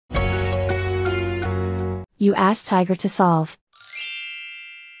You ask Tiger to solve.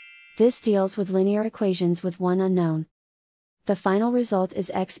 This deals with linear equations with one unknown. The final result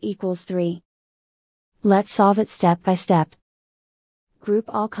is x equals 3. Let's solve it step by step. Group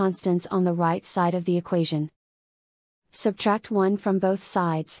all constants on the right side of the equation. Subtract 1 from both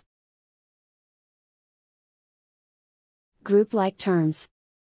sides. Group like terms.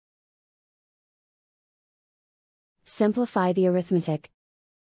 Simplify the arithmetic.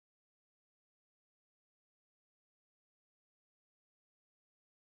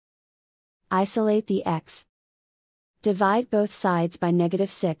 Isolate the x. Divide both sides by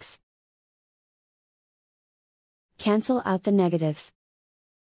 -6. Cancel out the negatives.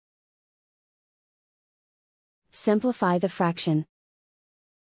 Simplify the fraction.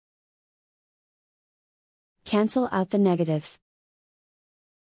 Cancel out the negatives.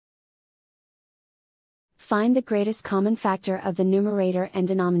 Find the greatest common factor of the numerator and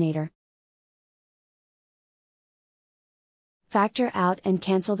denominator. Factor out and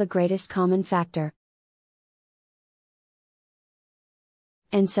cancel the greatest common factor.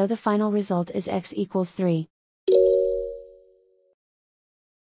 And so the final result is x equals 3.